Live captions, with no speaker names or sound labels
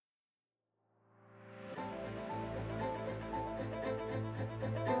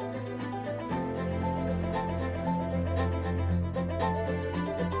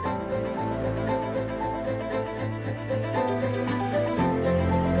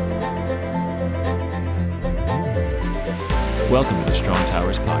Welcome to the Strong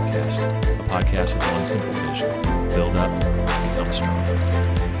Towers Podcast, a podcast with one simple vision: build up, become strong.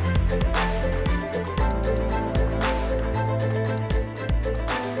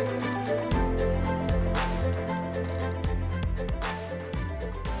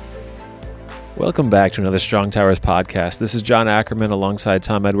 Welcome back to another Strong Towers Podcast. This is John Ackerman alongside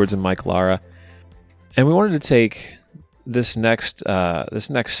Tom Edwards and Mike Lara, and we wanted to take this next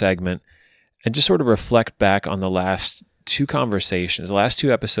segment and just sort of reflect back on the last two conversations, the last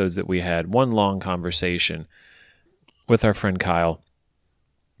two episodes that we had, one long conversation with our friend Kyle,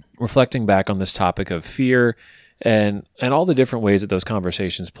 reflecting back on this topic of fear and all the different ways that those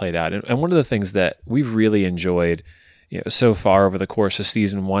conversations played out. And one of the things that we've really enjoyed, so far over the course of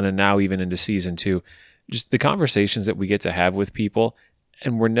season one and now even into season two, just the conversations that we get to have with people,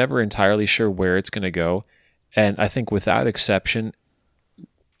 and we're never entirely sure where it's going to go. And I think without exception,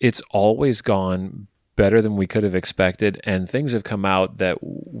 it's always gone better than we could have expected, and things have come out that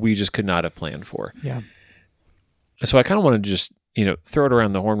we just could not have planned for. Yeah. So I kind of want to just, throw it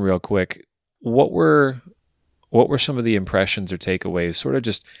around the horn real quick. What were some of the impressions or takeaways sort of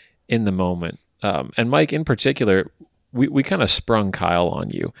just in the moment? And Mike in particular, we kind of sprung Kyle on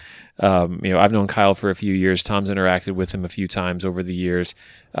you. I've known Kyle for a few years. Tom's interacted with him a few times over the years.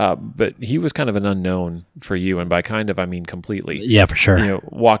 But he was kind of an unknown for you. And by kind of, I mean completely. Yeah, for sure.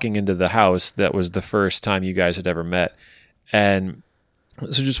 Walking into the house, that was the first time you guys had ever met. And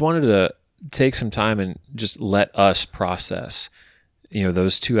so just wanted to take some time and just let us process,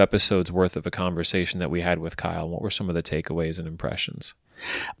 those two episodes worth of a conversation that we had with Kyle. What were some of the takeaways and impressions?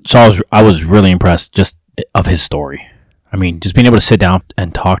 So I was really impressed just of his story. I mean, just being able to sit down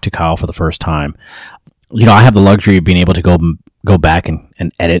and talk to Kyle for the first time. I have the luxury of being able to go back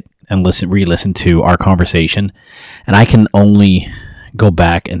and edit and re-listen to our conversation, and I can only go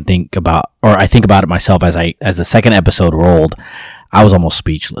back and think about it myself as the second episode rolled. I was almost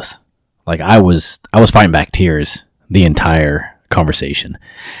speechless. Like I was fighting back tears the entire conversation,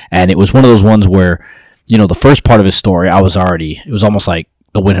 and it was one of those ones where, the first part of his story, it was almost like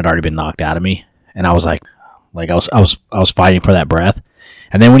the wind had already been knocked out of me, and I was like I was fighting for that breath.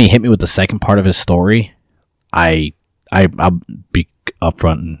 And then when he hit me with the second part of his story, I'll be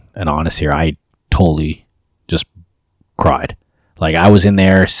upfront and honest here. I totally just cried. Like I was in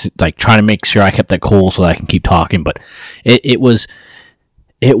there, like trying to make sure I kept that cool so that I can keep talking. But it was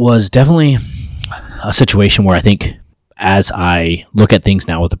definitely a situation where I think, as I look at things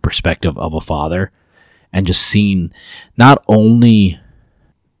now with the perspective of a father, and just seeing not only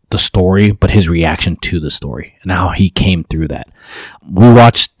the story, but his reaction to the story and how he came through that. We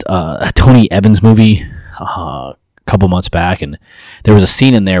watched a Tony Evans movie a couple months back, and there was a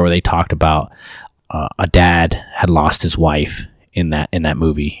scene in there where they talked about a dad had lost his wife in that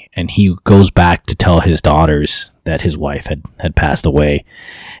movie, and he goes back to tell his daughters that his wife had passed away.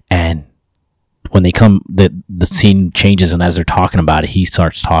 And when they come, the scene changes, and as they're talking about it, he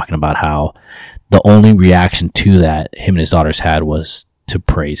starts talking about how the only reaction to that him and his daughters had was to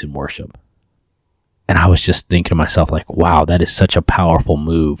praise and worship. And I was just thinking to myself, like, wow, that is such a powerful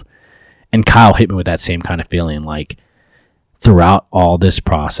move. And Kyle hit me with that same kind of feeling, like, throughout all this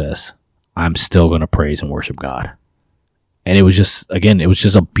process, I'm still going to praise and worship God. And it was just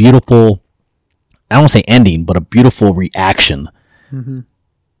a beautiful, I don't want to say ending, but a beautiful reaction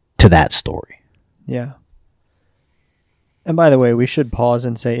to that story. Yeah. And by the way, we should pause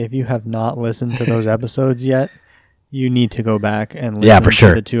and say, if you have not listened to those episodes yet, you need to go back and listen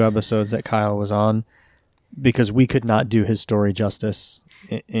to the two episodes that Kyle was on, because we could not do his story justice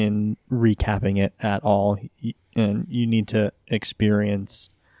in recapping it at all. And you need to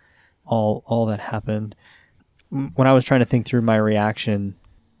experience all that happened. When I was trying to think through my reaction,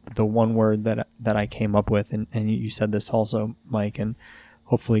 the one word that I came up with, and you said this also, Mike, and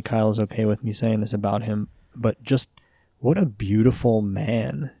hopefully Kyle is okay with me saying this about him, but just what a beautiful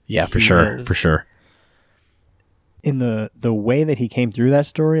man. Yeah, for sure. In the way that he came through that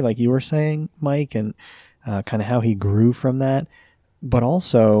story, like you were saying, Mike, and kind of how he grew from that, but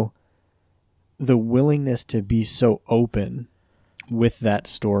also the willingness to be so open with that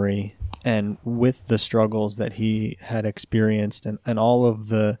story and with the struggles that he had experienced, and all of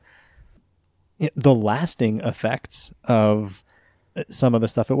the lasting effects of some of the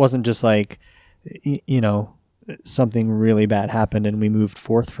stuff. It wasn't just like, something really bad happened and we moved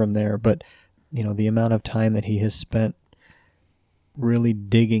forth from there, but the amount of time that he has spent really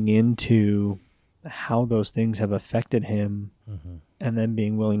digging into how those things have affected him, and then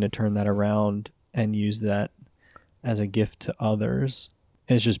being willing to turn that around and use that as a gift to others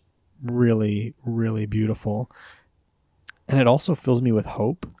is just really, really beautiful. And it also fills me with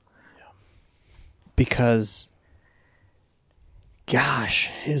hope, because gosh,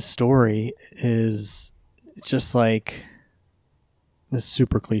 his story is just like this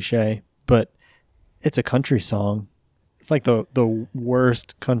super cliche, but it's a country song. It's like the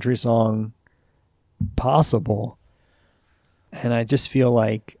worst country song possible. And I just feel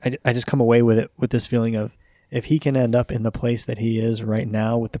like I just come away with it with this feeling of, if he can end up in the place that he is right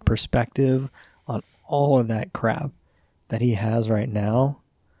now with the perspective on all of that crap that he has right now,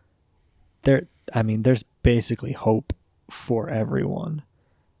 there's basically hope for everyone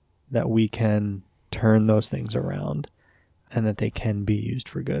that we can turn those things around and that they can be used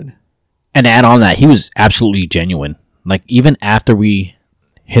for good. And to add on that, he was absolutely genuine. Like, even after we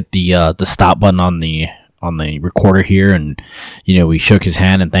hit the stop button on the recorder here, and we shook his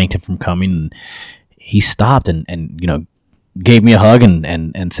hand and thanked him for coming, and he stopped and gave me a hug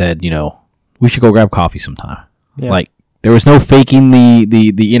and said, we should go grab coffee sometime. Yeah. Like, there was no faking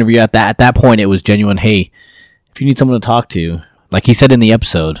the interview at that point. It was genuine. Hey, if you need someone to talk to, like he said in the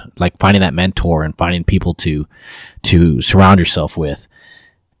episode, like finding that mentor and finding people to surround yourself with,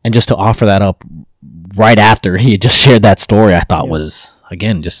 and just to offer that up right after he had just shared that story, I thought was,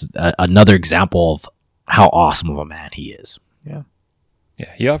 again, just another example of how awesome of a man he is. Yeah.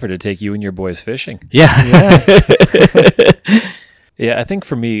 Yeah. He offered to take you and your boys fishing. Yeah. Yeah. I think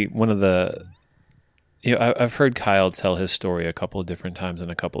for me, one of the, I've heard Kyle tell his story a couple of different times in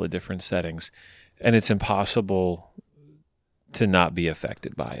a couple of different settings, and it's impossible to not be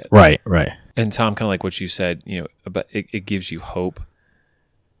affected by it. Right. And Tom, kind of like what you said, but it gives you hope.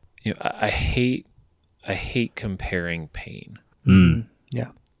 I hate comparing pain. Yeah.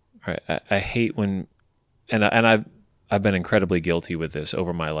 Right. I hate when, and I've been incredibly guilty with this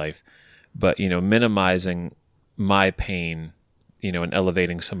over my life, but minimizing my pain, and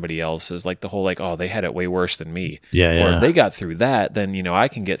elevating somebody else's, like the whole oh, they had it way worse than me. Yeah. Or if they got through that, then I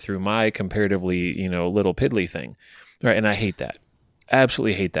can get through my comparatively little piddly thing. Right. And I hate that.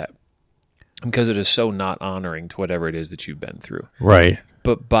 Absolutely hate that, because it is so not honoring to whatever it is that you've been through. Right.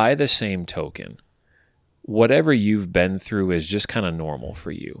 But by the same token, whatever you've been through is just kind of normal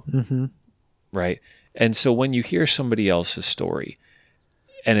for you. Mm-hmm. Right. And so when you hear somebody else's story,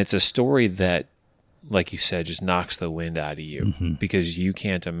 and it's a story that, like you said, just knocks the wind out of you, because you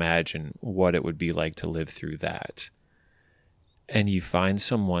can't imagine what it would be like to live through that. And you find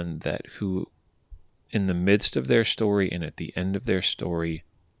someone who, in the midst of their story and at the end of their story,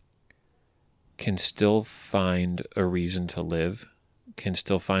 can still find a reason to live, can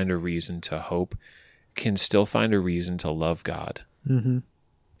still find a reason to hope, can still find a reason to love God,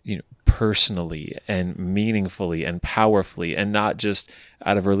 personally and meaningfully and powerfully, and not just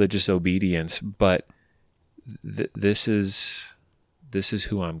out of religious obedience, but this is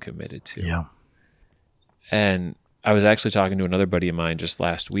who I'm committed to. Yeah. And I was actually talking to another buddy of mine just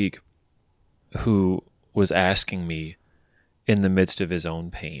last week who was asking me, in the midst of his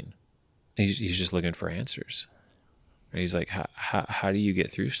own pain, he's just looking for answers. And he's like, how do you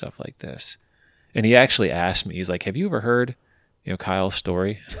get through stuff like this? And he actually asked me, he's like, have you ever heard, Kyle's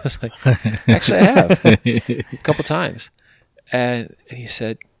story? I was like, actually I have a couple times. And he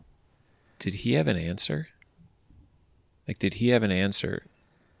said, did he have an answer? Like, did he have an answer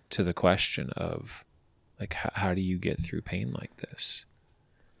to the question of, like, how do you get through pain like this?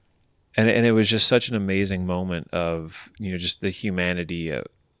 And it was just such an amazing moment of, just the humanity of,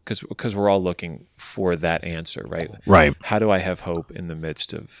 because we're all looking for that answer, right? Right. How do I have hope in the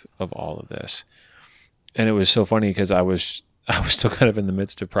midst of all of this? And it was so funny because I was still kind of in the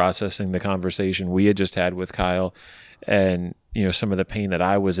midst of processing the conversation we had just had with Kyle, and some of the pain that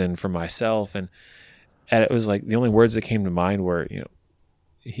I was in for myself, and it was like the only words that came to mind were,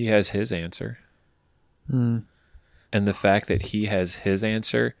 he has his answer, and the fact that he has his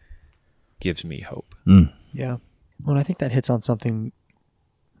answer gives me hope. Yeah. Well, and I think that hits on something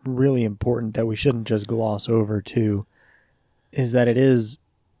really important that we shouldn't just gloss over too, is that it is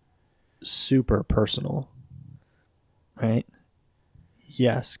super personal, right?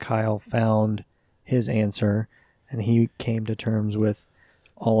 Yes, Kyle found his answer, and he came to terms with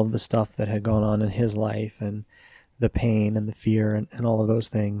all of the stuff that had gone on in his life, and the pain and the fear and all of those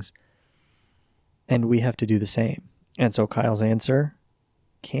things. And we have to do the same. And so Kyle's answer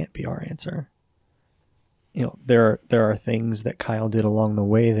can't be our answer. There are things that Kyle did along the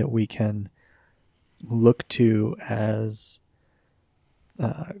way that we can look to as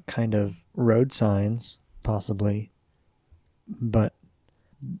kind of road signs, possibly. But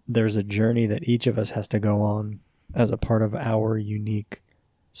there's a journey that each of us has to go on as a part of our unique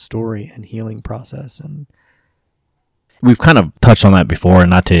story and healing process. And we've kind of touched on that before, and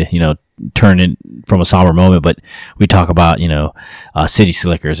not to, turn it from a somber moment, but we talk about, City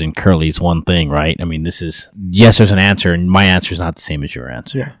Slickers and Curly's one thing, right? I mean, yes, there's an answer, and my answer is not the same as your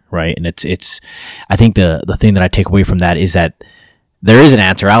answer, right? And it's I think the thing that I take away from that is that there is an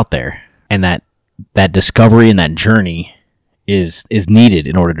answer out there, and that discovery and that journey is needed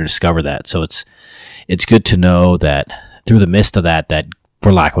in order to discover that. So it's good to know that through the midst of that,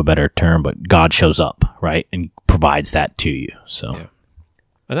 for lack of a better term, but God shows up, right, and provides that to you. So, yeah.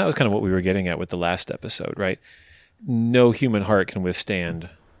 And that was kind of what we were getting at with the last episode, right? No human heart can withstand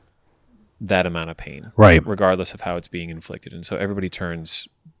that amount of pain, right, regardless of how it's being inflicted. And so everybody turns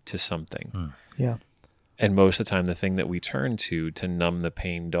to something. Yeah. And most of the time, the thing that we turn to numb the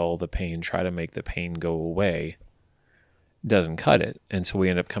pain, dull the pain, try to make the pain go away, doesn't cut it. And so we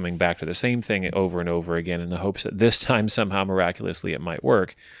end up coming back to the same thing over and over again in the hopes that this time somehow miraculously it might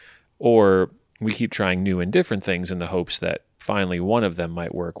work. Or we keep trying new and different things in the hopes that finally one of them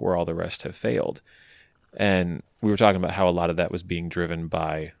might work where all the rest have failed. And we were talking about how a lot of that was being driven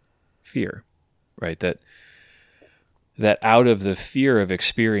by fear, right? That out of the fear of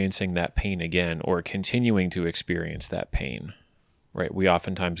experiencing that pain again or continuing to experience that pain, right, we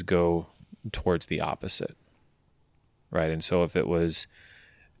oftentimes go towards the opposite. Right. And so if it was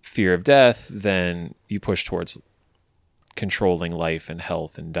fear of death, then you push towards controlling life and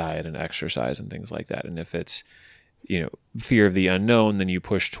health and diet and exercise and things like that. And if it's, fear of the unknown, then you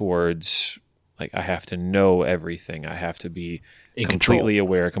push towards like, I have to know everything. I have to be completely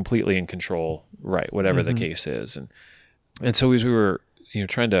aware, completely in control. Right. Whatever the case is. And so as we were,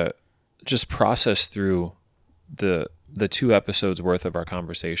 trying to just process through the 2 episodes worth of our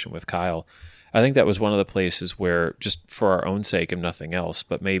conversation with Kyle, I think that was one of the places where, just for our own sake and nothing else,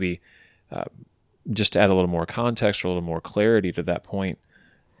 but maybe just to add a little more context or a little more clarity to that point,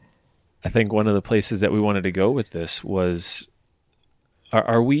 I think one of the places that we wanted to go with this was,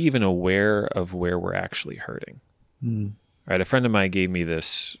 are we even aware of where we're actually hurting? Right? A friend of mine gave me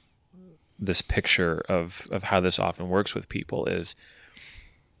this picture of how this often works with people is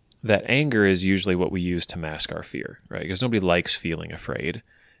that anger is usually what we use to mask our fear, right? Because nobody likes feeling afraid.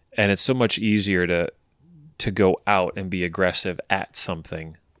 And it's so much easier to go out and be aggressive at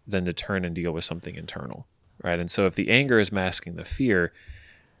something than to turn and deal with something internal, right? And so if the anger is masking the fear,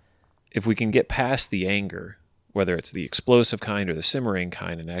 if we can get past the anger, whether it's the explosive kind or the simmering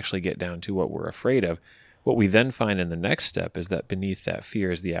kind, and actually get down to what we're afraid of, what we then find in the next step is that beneath that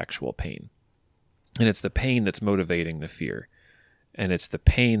fear is the actual pain. And it's the pain that's motivating the fear. And it's the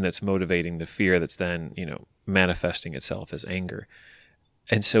pain that's motivating the fear that's then, manifesting itself as anger.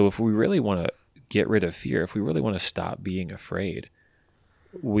 And so if we really want to get rid of fear, if we really want to stop being afraid,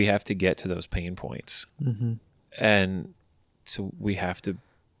 we have to get to those pain points. And so we have to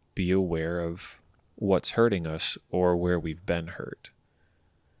be aware of what's hurting us or where we've been hurt.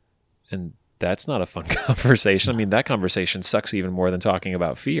 And that's not a fun conversation. I mean, that conversation sucks even more than talking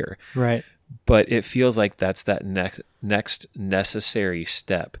about fear. Right. But it feels like that's that next necessary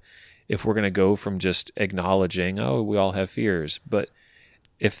step. If we're going to go from just acknowledging, oh, we all have fears, but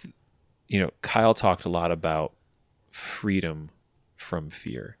if, Kyle talked a lot about freedom from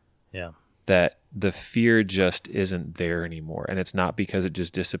fear. Yeah. That the fear just isn't there anymore. And it's not because it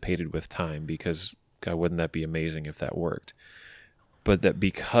just dissipated with time, because, God, wouldn't that be amazing if that worked? But that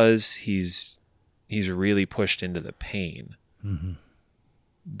because he's really pushed into the pain,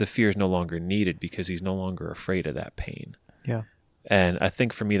 the fear is no longer needed because he's no longer afraid of that pain. Yeah. And I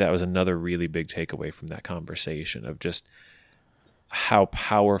think for me, that was another really big takeaway from that conversation of just how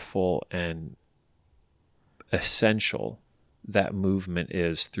powerful and essential that movement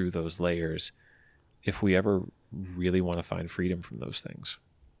is through those layers if we ever really want to find freedom from those things.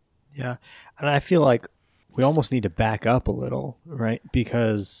 Yeah. And I feel like we almost need to back up a little, right?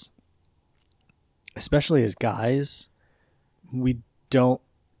 Because especially as guys, we don't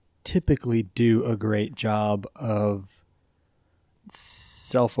typically do a great job of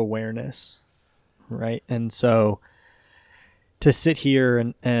self-awareness, right? And so to sit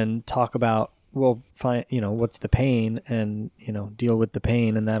here and talk about, well, find, what's the pain, and, deal with the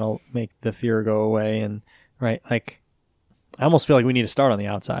pain, and that'll make the fear go away. And right. Like, I almost feel like we need to start on the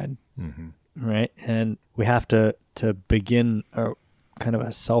outside, right? And we have to begin a kind of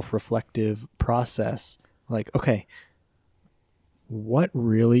a self-reflective process. Like, okay, what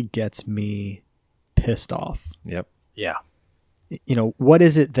really gets me pissed off? Yep. Yeah. What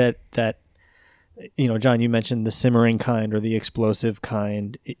is it that John, you mentioned the simmering kind or the explosive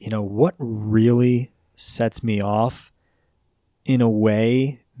kind. What really sets me off in a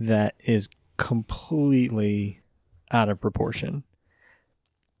way that is completely out of proportion?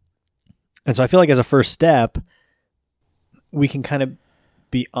 And so I feel like as a first step, we can kind of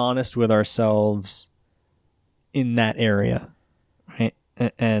be honest with ourselves in that area, right?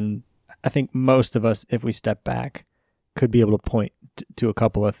 And I think most of us, if we step back, could be able to point to a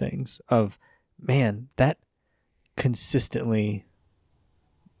couple of things of, man, that consistently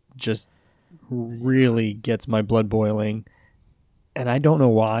just really gets my blood boiling, and I don't know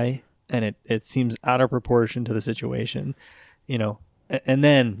why, and it seems out of proportion to the situation, and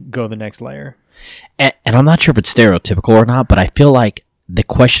then go the next layer. And I'm not sure if it's stereotypical or not, but I feel like the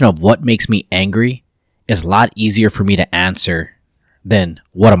question of what makes me angry is a lot easier for me to answer than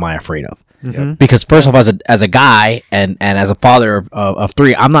what am I afraid of. Mm-hmm. Because first off, as a guy and as a father of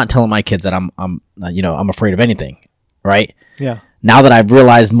three, I'm not telling my kids that I'm afraid of anything, right? Yeah. Now that I've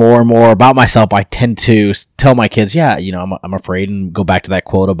realized more and more about myself, I tend to tell my kids, I'm afraid, and go back to that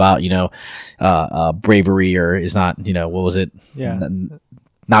quote about bravery or is not what was it? Yeah.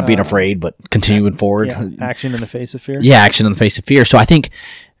 Not being afraid, but continuing forward. Yeah. Action in the face of fear. Yeah, action in the face of fear. So I think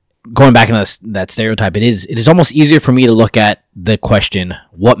going back into that stereotype, it is almost easier for me to look at the question,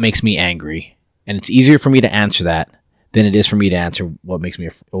 what makes me angry? And it's easier for me to answer that than it is for me to answer what makes me,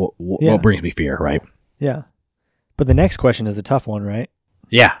 what brings me fear, right? Yeah. But the next question is the tough one, right?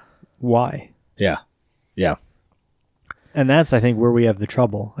 Yeah. Why? Yeah. Yeah. And that's, I think, where we have the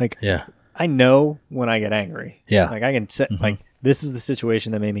trouble. Like, yeah. I know when I get angry. Yeah. Like, I can set, this is the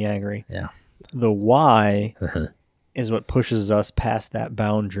situation that made me angry. Yeah. The why is what pushes us past that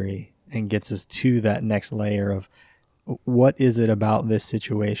boundary and gets us to that next layer of what is it about this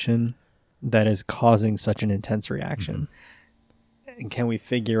situation that is causing such an intense reaction? And can we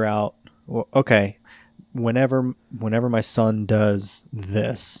figure out, well, okay, whenever my son does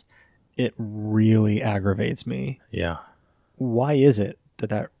this, it really aggravates me. Yeah. Why is it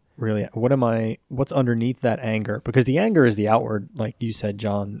that really, what's underneath that anger? Because the anger is the outward, like you said,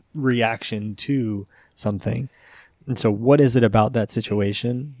 John, reaction to something. And so what is it about that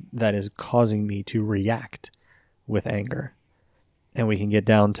situation that is causing me to react with anger? And we can get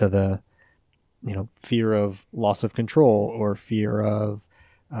down to the, fear of loss of control, or fear of,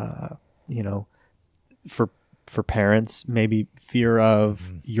 for parents, maybe fear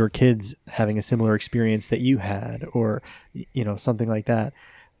of your kids having a similar experience that you had, or, something like that.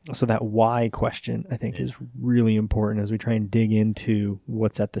 So that why question, I think, is really important as we try and dig into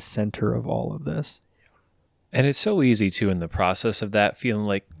what's at the center of all of this. And it's so easy too in the process of that feeling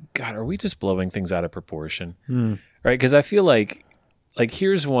like, God, are we just blowing things out of proportion? Right? Because I feel like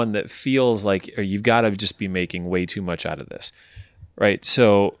here's one that feels like you've got to just be making way too much out of this, right?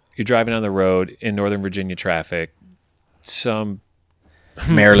 So you're driving on the road in Northern Virginia traffic, some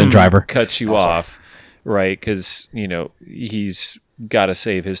Maryland driver cuts you off, right? Because, he's got to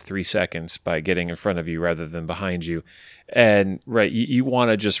save his 3 seconds by getting in front of you rather than behind you. And right, you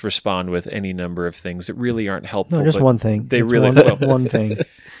want to just respond with any number of things that really aren't helpful. No, just one thing. They it's really one thing.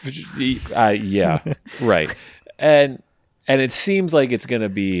 Yeah, right. And it seems like it's going to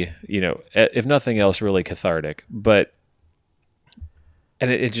be, if nothing else, really cathartic. But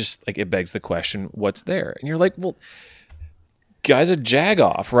it just it begs the question, what's there? And you're like, well, guy's a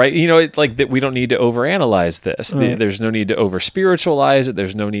jagoff, right? That we don't need to overanalyze this. Right. There's no need to over spiritualize it.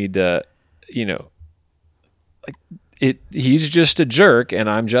 There's no need to, he's just a jerk and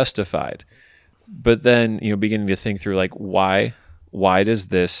I'm justified. But then, beginning to think through why does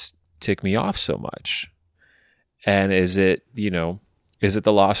this tick me off so much? And is it the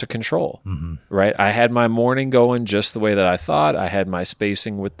loss of control, right? I had my morning going just the way that I thought. I had my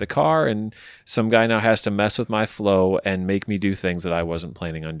spacing with the car, and some guy now has to mess with my flow and make me do things that I wasn't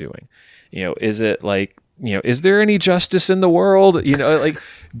planning on doing. Is it is there any justice in the world?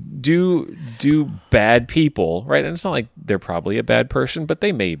 Do bad people, right? And it's not like they're probably a bad person, but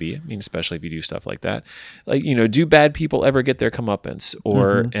they may be. I mean, especially if you do stuff like that. Do bad people ever get their comeuppance,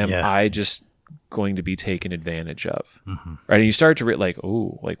 or am I just going to be taken advantage of? Right? And you start to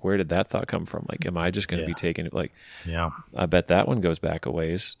where did that thought come from? Am I just going to be taken? I bet that one goes back a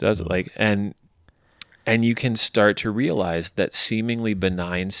ways, does it? And you can start to realize that seemingly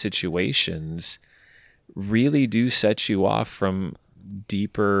benign situations really do set you off from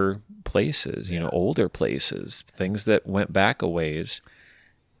deeper places, older places, things that went back a ways,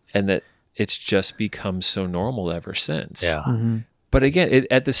 and that it's just become so normal ever since. Yeah. But again,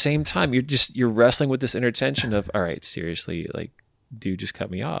 at the same time, you're wrestling with this inner tension of, all right, seriously, dude just cut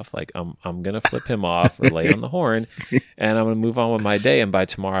me off. I'm going to flip him off or lay on the horn, and I'm going to move on with my day. And by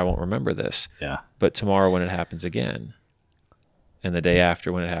tomorrow, I won't remember this. Yeah. But tomorrow when it happens again, and the day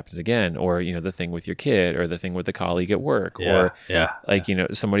after when it happens again, or, the thing with your kid, or the thing with the colleague at work, or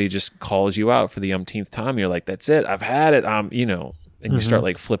somebody just calls you out for the umpteenth time. You're like, that's it. I've had it. And you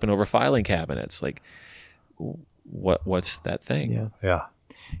start flipping over filing cabinets. What's that thing? Yeah.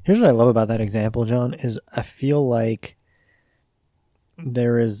 Here's what I love about that example, John, is I feel like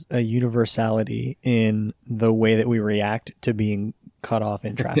there is a universality in the way that we react to being cut off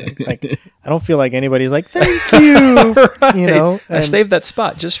in traffic. Like, I don't feel like anybody's like, thank you, right. you know. I saved that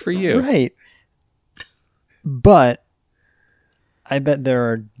spot just for you. Right. But I bet there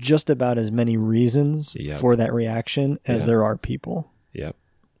are just about as many reasons for that reaction as there are people. Yep.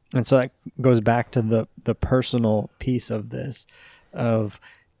 And so that goes back to the personal piece of this, of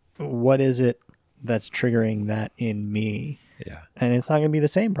what is it that's triggering that in me? Yeah. And it's not going to be the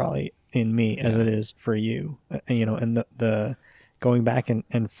same probably in me as it is for you, you know, and the going back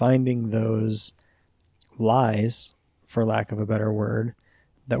and finding those lies, for lack of a better word,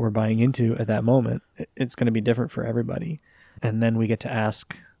 that we're buying into at that moment. It's going to be different for everybody. And then we get to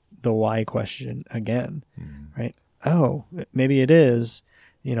ask the why question again, right? Oh, maybe it is,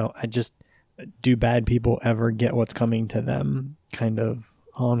 you know, do bad people ever get what's coming to them kind of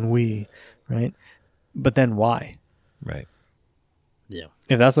ennui, right? But then why? Right. Yeah.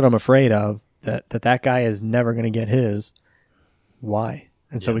 If that's what I'm afraid of, that guy is never going to get his, why?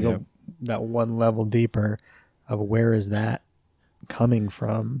 And so we go that one level deeper of where is that coming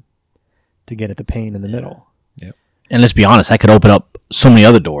from to get at the pain in the middle. Yep. And let's be honest, that could open up so many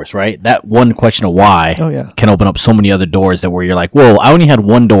other doors, right? That one question of why can open up so many other doors that where you're like, whoa, I only had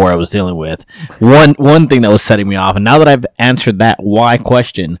one door I was dealing with, one thing that was setting me off. And now that I've answered that why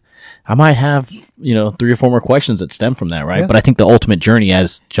question, I might have, 3 or 4 more questions that stem from that, right? Yeah. But I think the ultimate journey,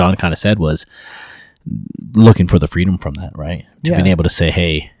 as John kind of said, was looking for the freedom from that, right? To being able to say,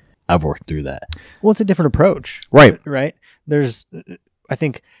 hey, I've worked through that. Well, it's a different approach. Right. Right? There's, I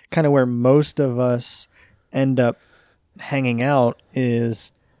think, kind of where most of us end up hanging out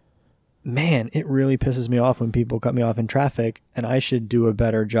is, man, it really pisses me off when people cut me off in traffic, and I should do a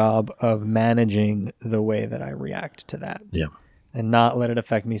better job of managing the way that I react to that. Yeah. And not let it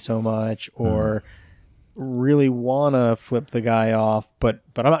affect me so much, or really want to flip the guy off, but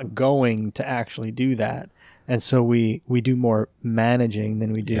I'm not going to actually do that. And so we do more managing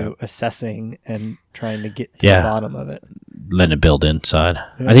than we do assessing and trying to get to the bottom of it. Letting it build inside.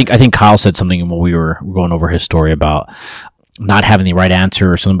 Yeah. I think Kyle said something when we were going over his story about not having the right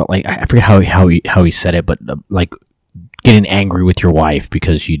answer or something, but like I forget how he said it, but like getting angry with your wife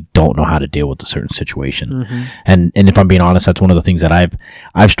because you don't know how to deal with a certain situation. Mm-hmm. And if I'm being honest, that's one of the things that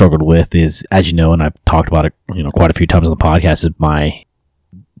I've struggled with is, as you know, and I've talked about it, quite a few times on the podcast, is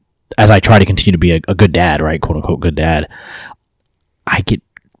as I try to continue to be a good dad, right? Quote unquote good dad. I get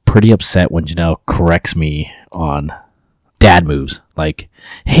pretty upset when Janelle corrects me on dad moves. Like,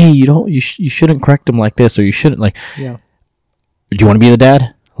 hey, you shouldn't correct him like this, or you shouldn't do you want to be the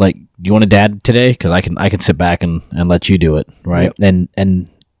dad? Like, do you want a dad today? Because I can sit back and let you do it, right? Yep. And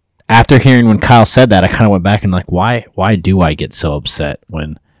after hearing when Kyle said that, I kind of went back and like, why do I get so upset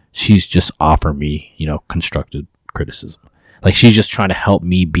when she's just offering me, constructive criticism? Like, she's just trying to help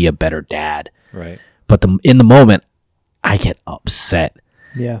me be a better dad. Right. But in the moment, I get upset.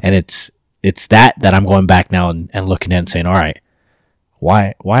 Yeah. And it's that I'm going back now and looking at it and saying, all right,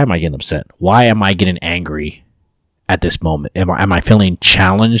 why am I getting upset? Why am I getting angry at this moment? Am I feeling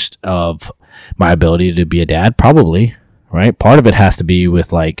challenged of my ability to be a dad? Probably, right? Part of it has to be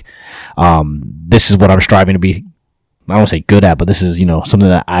with like, this is what I'm striving to be, I don't want to say good at, but this is, something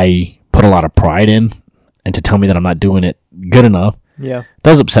that I put a lot of pride in, and to tell me that I'm not doing it good enough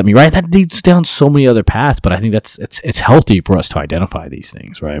does upset me, right? That leads down so many other paths, but I think it's healthy for us to identify these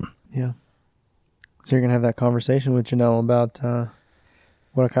things, right? Yeah. So you're going to have that conversation with Janelle about,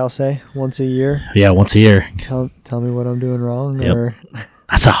 what did Kyle say? Once a year? Yeah, once a year. Tell me what I'm doing wrong. Yep. Or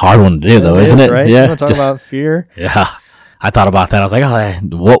that's a hard one to do, though, isn't it? Right? Yeah. You want to talk about fear? Yeah. I thought about that. I was like,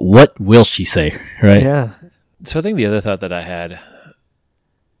 oh, what will she say? Right? Yeah. So I think the other thought that I had,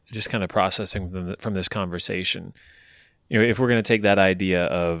 just kind of processing from this conversation, if we're going to take that idea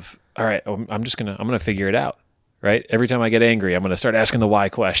of, all right, I'm going to figure it out. Right? Every time I get angry, I'm going to start asking the why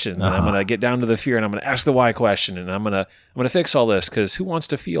question, and I'm going to get down to the fear, and I'm going to ask the why question, and I'm going to fix all this, because who wants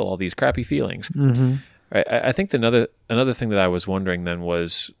to feel all these crappy feelings? Mm-hmm. Right? I think another thing that I was wondering then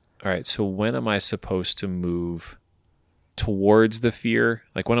was, all right, so when am I supposed to move towards the fear?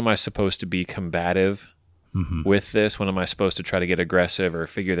 Like, when am I supposed to be combative with this? When am I supposed to try to get aggressive or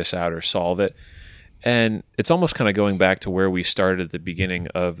figure this out or solve it? And it's almost kind of going back to where we started at the beginning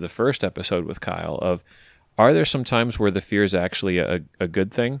of the first episode with Kyle of, are there some times where the fear is actually a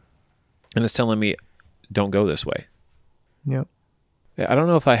good thing? And it's telling me, don't go this way. Yep. I don't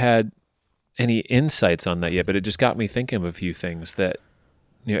know if I had any insights on that yet, but it just got me thinking of a few things that,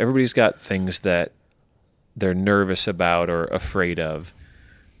 everybody's got things that they're nervous about or afraid of,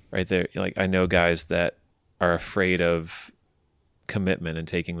 right? Like, I know guys that are afraid of commitment and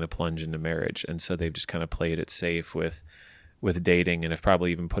taking the plunge into marriage. And so they've just kind of played it safe with dating, and have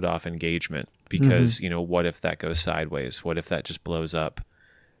probably even put off engagement because, what if that goes sideways? What if that just blows up?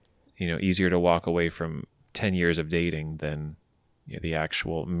 Easier to walk away from 10 years of dating than the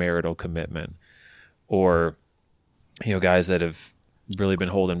actual marital commitment. Or, guys that have really been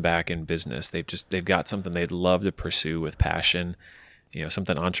holding back in business. They've got something they'd love to pursue with passion,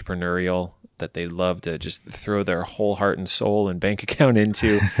 something entrepreneurial that they love to just throw their whole heart and soul and bank account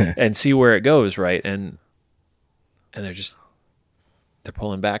into and see where it goes. Right. And they're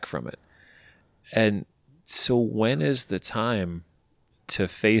pulling back from it. And so when is the time to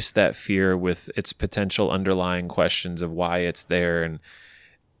face that fear with its potential underlying questions of why it's there?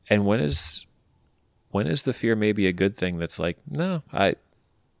 And when is the fear maybe a good thing that's like, no,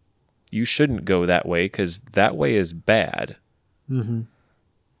 you shouldn't go that way because that way is bad. Mm-hmm.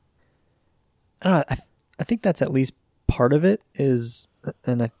 I don't know. I think that's at least part of it is,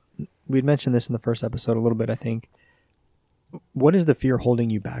 and we'd mentioned this in the first episode a little bit, I think. What is the fear holding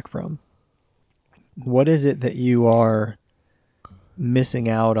you back from? What is it that you are missing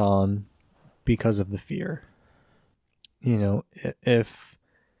out on because of the fear? If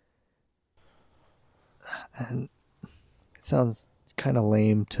and it sounds kind of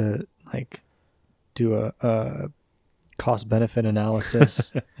lame to like do a cost benefit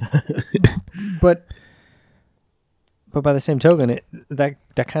analysis, but by the same token, that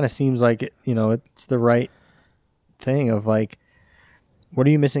kind of seems like it's the right thing of like, what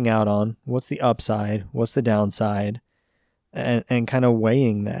are you missing out on? What's the upside? What's the downside? And kind of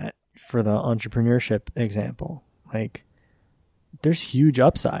weighing that for the entrepreneurship example. Like, there's huge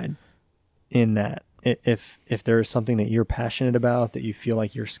upside in that. If there is something that you're passionate about, that you feel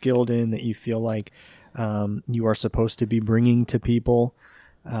like you're skilled in, that you feel like you are supposed to be bringing to people,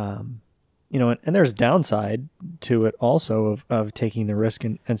 and there's downside to it also of taking the risk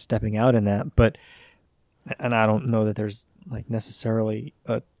and stepping out in that. And I don't know that there's like necessarily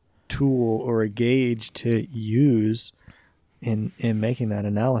a tool or a gauge to use in making that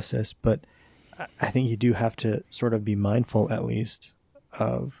analysis, but I think you do have to sort of be mindful at least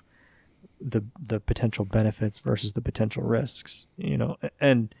of the potential benefits versus the potential risks,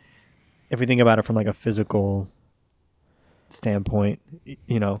 and if we think about it from like a physical standpoint,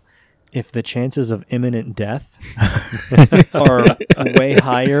 if the chances of imminent death are way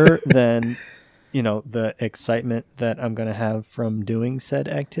higher than the excitement that I'm going to have from doing said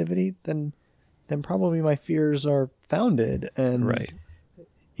activity, then probably my fears are founded. And right,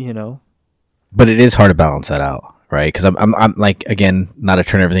 But it is hard to balance that out, right? Because I'm like, again, not to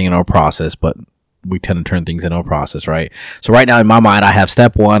turn everything into a process, but we tend to turn things into a process, right? So right now in my mind, I have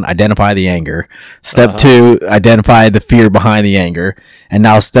step 1, identify the anger. Step 2, identify the fear behind the anger. And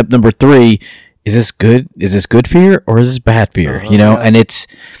now step number 3, is this good? Is this good fear or is this bad fear? And it's,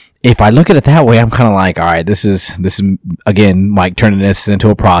 if I look at it that way, I'm kind of like, all right, this is again, Mike turning this into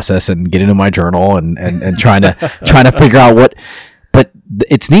a process and getting into my journal and trying to figure out what, but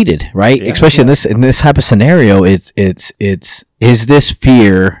it's needed, right? Yeah, especially in this type of scenario, it's is this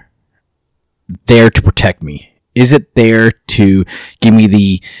fear there to protect me? Is it there to give me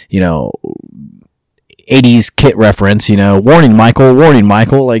the 80s kit reference, warning Michael,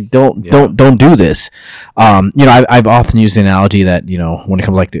 like don't do this. I've often used the analogy that, when it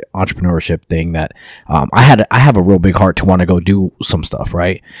comes like the entrepreneurship thing, that I have a real big heart to want to go do some stuff,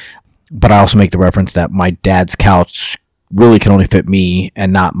 right? But I also make the reference that my dad's couch really can only fit me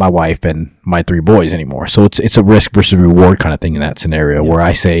and not my wife and my 3 boys anymore. So it's a risk versus reward kind of thing in that scenario, where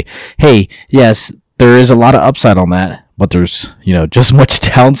I say, hey, yes, there is a lot of upside on that, but there's, just much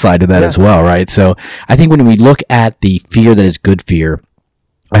downside to that as well, right? So I think when we look at the fear that is good fear,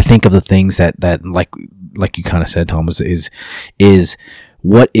 I think of the things that like you kind of said, Tom, is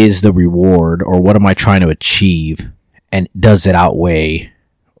what is the reward, or what am I trying to achieve, and does it outweigh,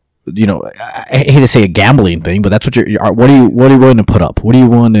 I hate to say a gambling thing, but that's what what are you willing to put up? What do you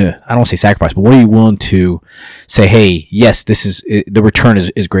want to, I don't want to say sacrifice, but what are you willing to say, hey, yes, this is, the return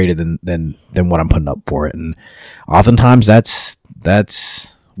is greater than what I'm putting up for it. And oftentimes that's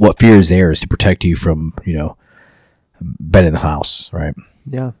what fear is there, is to protect you from, bed in the house, right?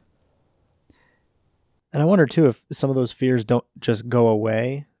 Yeah. And I wonder too, if some of those fears don't just go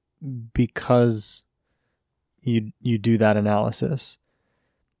away because you do that analysis.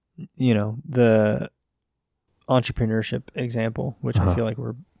 The entrepreneurship example, which I feel like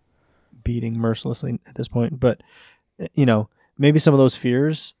we're beating mercilessly at this point, but maybe some of those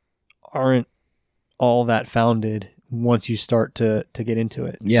fears aren't all that founded once you start to get into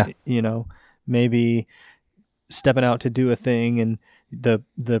it. Yeah. Maybe stepping out to do a thing and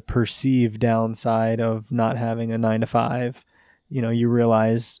the perceived downside of not having a 9 to 5, you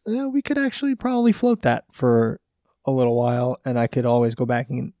realize we could actually probably float that for a little while, and I could always go back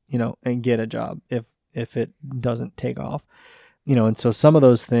and and get a job if it doesn't take off. And so some of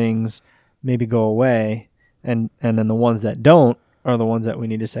those things maybe go away, and then the ones that don't are the ones that we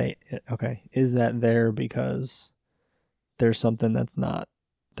need to say, okay, is that there because there's something that's not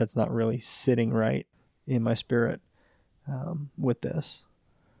really sitting right in my spirit with this.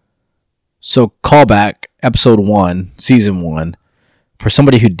 So callback, episode 1, season 1, for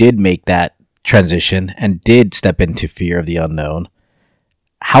somebody who did make that transition and did step into fear of the unknown,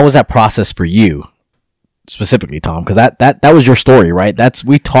 how was that process for you specifically, Tom? Because that was your story, right?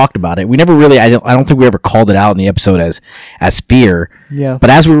 We talked about it. We never really, I don't think we ever called it out in the episode as fear. Yeah. But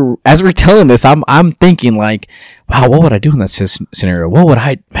as we're telling this, I'm thinking like, wow, what would I do in that scenario? What would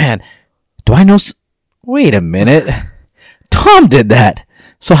do I know? Wait a minute. Tom did that.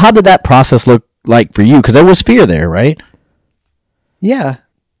 So how did that process look like for you? Because there was fear there, right? Yeah,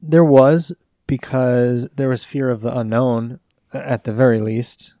 there was, because there was fear of the unknown at the very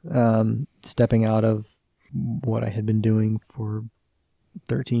least. Stepping out of what I had been doing for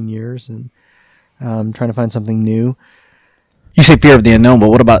 13 years and trying to find something new. You say fear of the unknown, but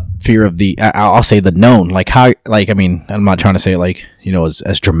what about fear of I'll say the known? Like how, I mean, I'm not trying to say like,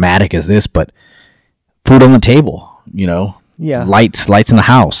 as dramatic as this, but food on the table, Yeah. Lights in the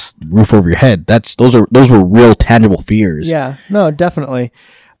house, roof over your head. Those were real tangible fears. Yeah, no, definitely.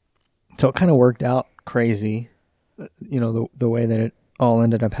 So it kind of worked out crazy, the way that it all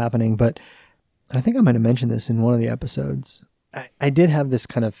ended up happening. But I think I might have mentioned this in one of the episodes. I did have this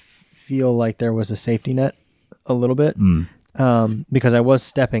kind of feel like there was a safety net a little bit, because I was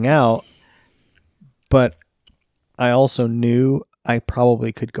stepping out, but I also knew I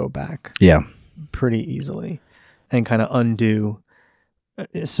probably could go back. Yeah. Pretty easily and kind of undo.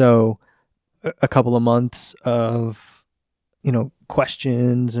 So a couple of months of,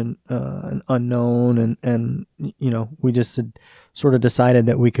 questions and an unknown and we just had sort of decided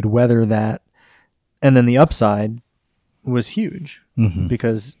that we could weather that. And then the upside was huge,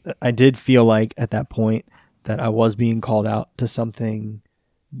 because I did feel like at that point that I was being called out to something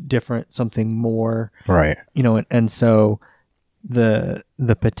different, something more, right. And so the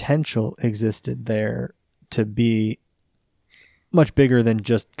potential existed there to be much bigger than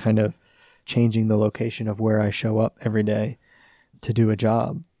just kind of changing the location of where I show up every day to do a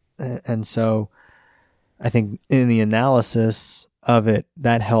job. And so I think in the analysis of it,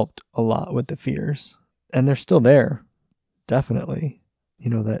 that helped a lot with the fears. And they're still there, definitely.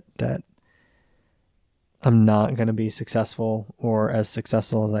 That I'm not going to be successful or as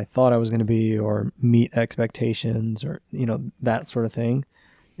successful as I thought I was going to be or meet expectations or, that sort of thing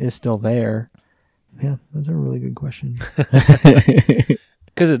is still there. Yeah, that's a really good question.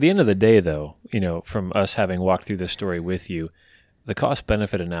 Because at the end of the day, though, from us having walked through this story with you, the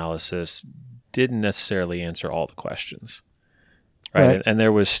cost-benefit analysis didn't necessarily answer all the questions, right? And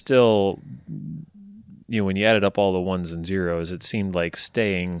there was still, when you added up all the ones and zeros, it seemed like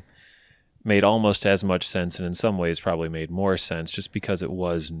staying made almost as much sense, and in some ways probably made more sense, just because it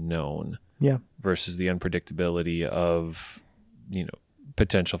was known. Yeah. Versus the unpredictability of,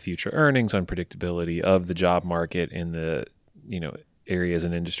 potential future earnings, unpredictability of the job market in the, areas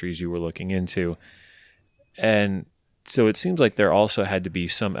and industries you were looking into. And so it seems like there also had to be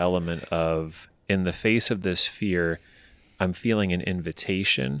some element of, in the face of this fear, I'm feeling an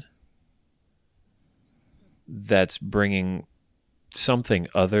invitation that's bringing something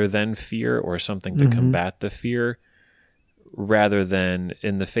other than fear or something to combat the fear, rather than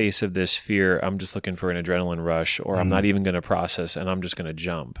in the face of this fear, I'm just looking for an adrenaline rush, or I'm not even going to process and I'm just going to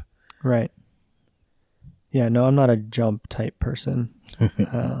jump. Right. Yeah, no, I'm not a jump type person.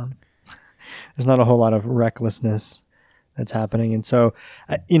 There's not a whole lot of recklessness that's happening. And so,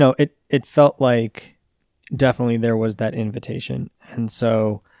 it felt like definitely there was that invitation. And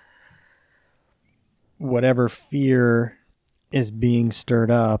so whatever fear is being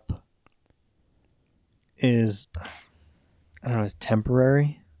stirred up is, I don't know, is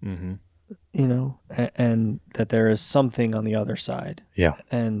temporary, and that there is something on the other side. Yeah.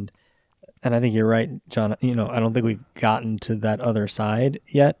 And I think you're right, John. I don't think we've gotten to that other side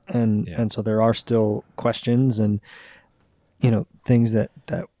yet. And so there are still questions and, things that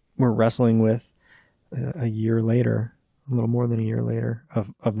we're wrestling with a year later, a little more than a year later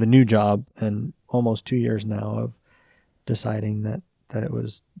of the new job, and almost 2 years now of deciding that it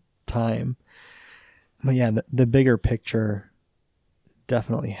was time. But yeah, the bigger picture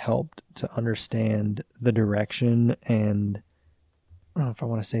definitely helped to understand the direction and, I don't know if I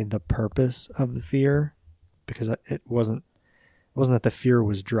want to say the purpose of the fear, because it wasn't that the fear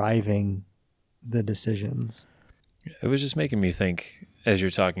was driving the decisions. It was just making me think as you're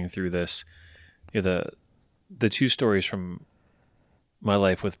talking through this, the two stories from my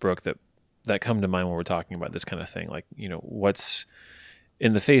life with Brooke that come to mind when we're talking about this kind of thing. Like, what's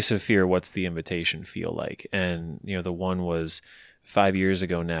in the face of fear, what's the invitation feel like? And, the one was 5 years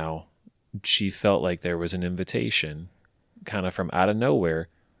ago now, she felt like there was an invitation kind of from out of nowhere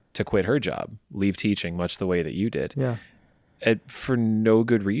to quit her job, leave teaching much the way that you did. Yeah. For no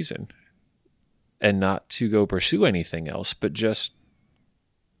good reason. And not to go pursue anything else, but just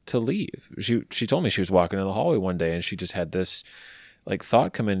to leave. She told me she was walking in the hallway one day and she just had this like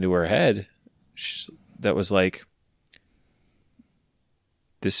thought come into her head that was like,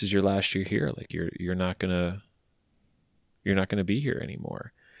 this is your last year here. Like you're not gonna be here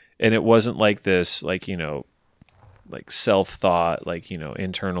anymore. And it wasn't like this, like, like self-thought, like,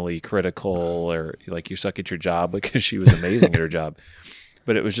 internally critical or like you suck at your job because she was amazing at her job.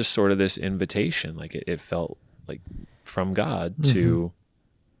 But it was just sort of this invitation. Like it felt like from God to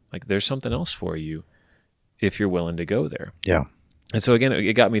like, there's something else for you if you're willing to go there. Yeah. And so again,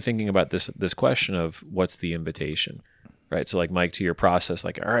 it got me thinking about this question of what's the invitation, right? So like, Mike, to your process,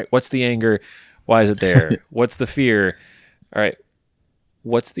 like, all right, what's the anger? Why is it there? What's the fear? All right,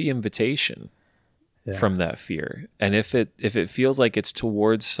 what's the invitation from that fear? And if it feels like it's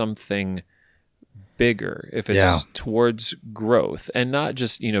towards something bigger, if it's towards growth and not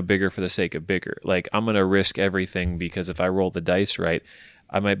just, bigger for the sake of bigger, like I'm going to risk everything because if I roll the dice right,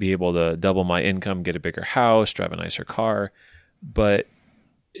 I might be able to double my income, get a bigger house, drive a nicer car. But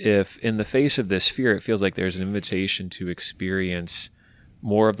if in the face of this fear, it feels like there's an invitation to experience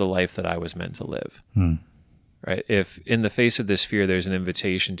more of the life that I was meant to live, right? If in the face of this fear, there's an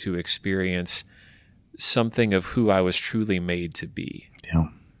invitation to experience something of who I was truly made to be. Yeah.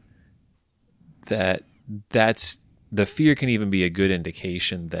 That's the fear can even be a good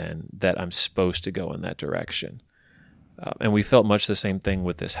indication then that I'm supposed to go in that direction. And we felt much the same thing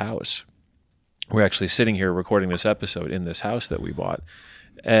with this house. We're actually sitting here recording this episode in this house that we bought.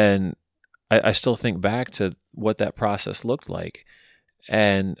 And I still think back to what that process looked like.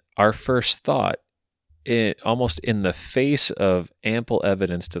 And our first thought, almost in the face of ample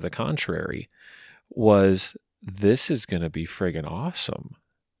evidence to the contrary, was this is going to be friggin' awesome.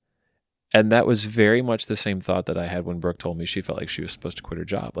 And that was very much the same thought that I had when Brooke told me she felt like she was supposed to quit her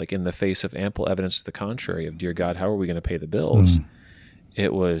job. Like in the face of ample evidence to the contrary of, dear God, how are we going to pay the bills?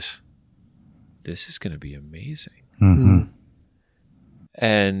 It was, this is going to be amazing.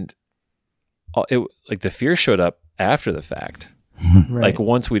 And like the fear showed up after the fact. Right. Like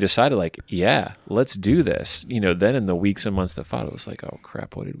once we decided, like, yeah, let's do this. Then in the weeks and months that followed, it was like, oh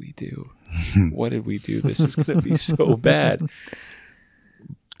crap, what did we do? What did we do? This is going to be so bad.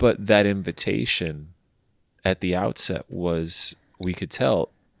 But that invitation at the outset was, we could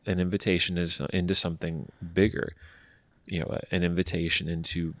tell, an invitation is into something bigger. An invitation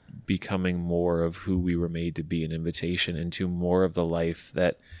into becoming more of who we were made to be, an invitation into more of the life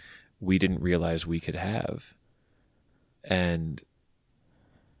that we didn't realize we could have. And,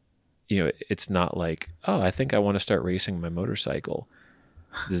 it's not like, oh, I think I want to start racing my motorcycle.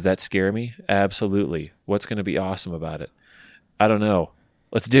 Does that scare me? Absolutely. What's going to be awesome about it? I don't know.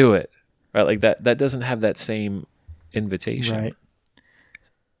 Let's do it. Right? Like that doesn't have that same invitation. Right.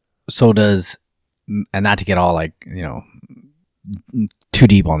 So does, and not to get all like, too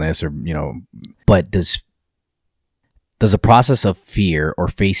deep on this or, but does the process of fear or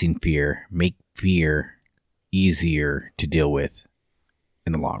facing fear make fear easier to deal with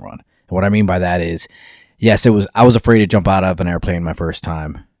in the long run? And what I mean by that is, yes, I was afraid to jump out of an airplane my first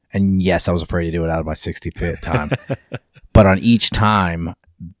time. And yes, I was afraid to do it out of my 65th time. But on each time,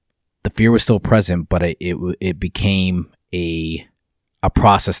 the fear was still present, but it became a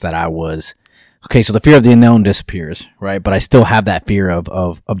process that I was, okay, so the fear of the unknown disappears, right? But I still have that fear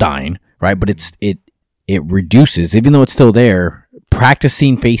of dying, right? But it reduces, even though it's still there.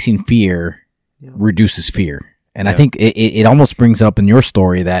 Practicing facing fear reduces fear. And I think it almost brings it up in your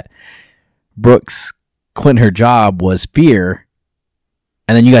story that Brooks quitting her job was fear,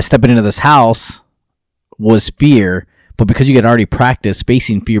 and then you guys stepping into this house was fear. But because you had already practiced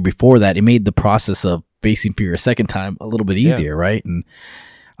facing fear before that, it made the process of facing fear a second time a little bit easier, right? And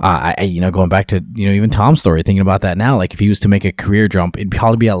going back to even Tom's story, thinking about that now, like if he was to make a career jump, it'd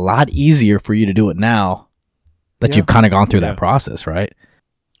probably be a lot easier for you to do it now that you've kind of gone through that process, right?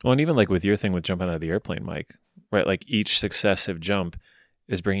 Well, and even like with your thing with jumping out of the airplane, Mike, right? Like each successive jump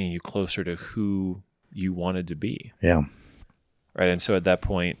is bringing you closer to who you wanted to be. Yeah. Right. And so at that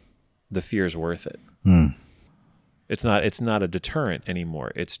point, the fear is worth it. It's not a deterrent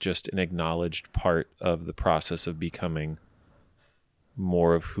anymore. It's just an acknowledged part of the process of becoming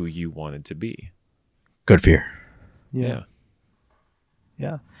more of who you wanted to be. Good fear. Yeah.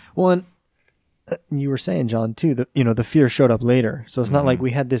 Well, and you were saying, John, too, that, the fear showed up later. So it's not like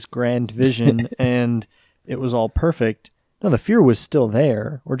we had this grand vision and it was all perfect. No, the fear was still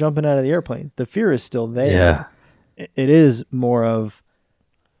there. We're jumping out of the airplanes. The fear is still there. Yeah. It is more of,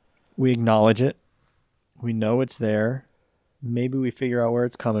 we acknowledge it. We know it's there. Maybe we figure out where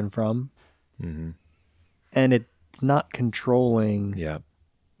it's coming from. Mm-hmm. And it's not controlling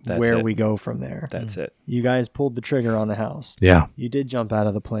where we go from there. That's it. You guys pulled the trigger on the house. Yeah. You did jump out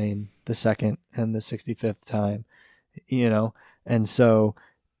of the plane the second and the 65th time, and so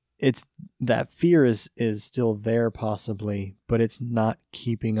it's that fear is still there possibly, but it's not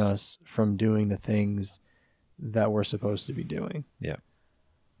keeping us from doing the things that we're supposed to be doing. Yeah.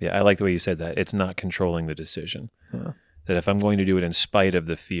 Yeah. I like the way you said that. It's not controlling the decision. That if I'm going to do it in spite of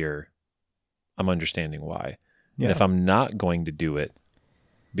the fear, I'm understanding why. Yeah. And if I'm not going to do it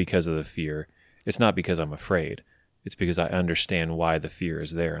because of the fear, it's not because I'm afraid. It's because I understand why the fear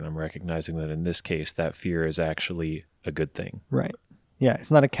is there, and I'm recognizing that in this case, that fear is actually a good thing. Right. Yeah, it's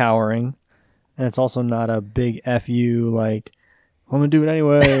not a cowering, and it's also not a big F you, like, I'm going to do it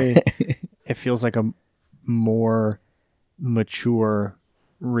anyway. It feels like a more mature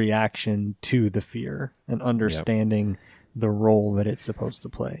reaction to the fear and understanding the role that it's supposed to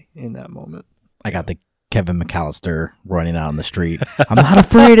play in that moment. I got the Kevin McAllister running out on the street. I'm not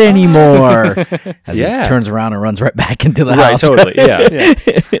afraid anymore. As he turns around and runs right back into the house. Right, totally.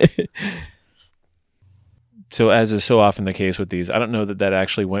 Yeah. So as is so often the case with these, I don't know that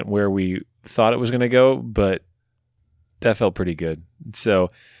actually went where we thought it was going to go, but that felt pretty good. So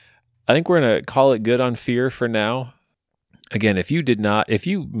I think we're going to call it good on fear for now. Again, if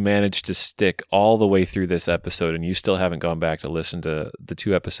you managed to stick all the way through this episode and you still haven't gone back to listen to the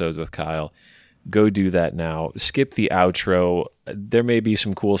 2 episodes with Kyle, go do that now. Skip the outro. There may be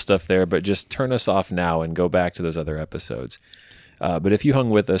some cool stuff there, but just turn us off now and go back to those other episodes. But if you hung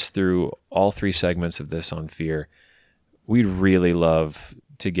with us through all 3 segments of this on fear, we'd really love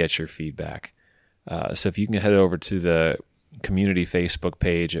to get your feedback. So if you can head over to the community Facebook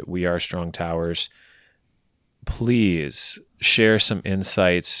page at We Are Strong Towers, please share some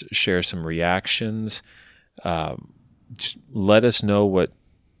insights, share some reactions. Just let us know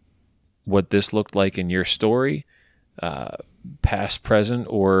what this looked like in your story, past, present,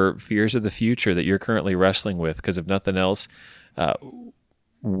 or fears of the future that you're currently wrestling with. Because if nothing else,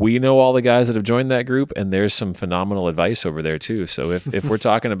 we know all the guys that have joined that group, and there's some phenomenal advice over there too. So if we're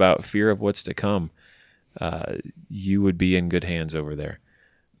talking about fear of what's to come, you would be in good hands over there.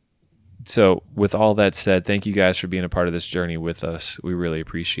 So with all that said, thank you guys for being a part of this journey with us. We really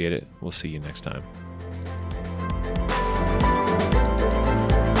appreciate it. We'll see you next time.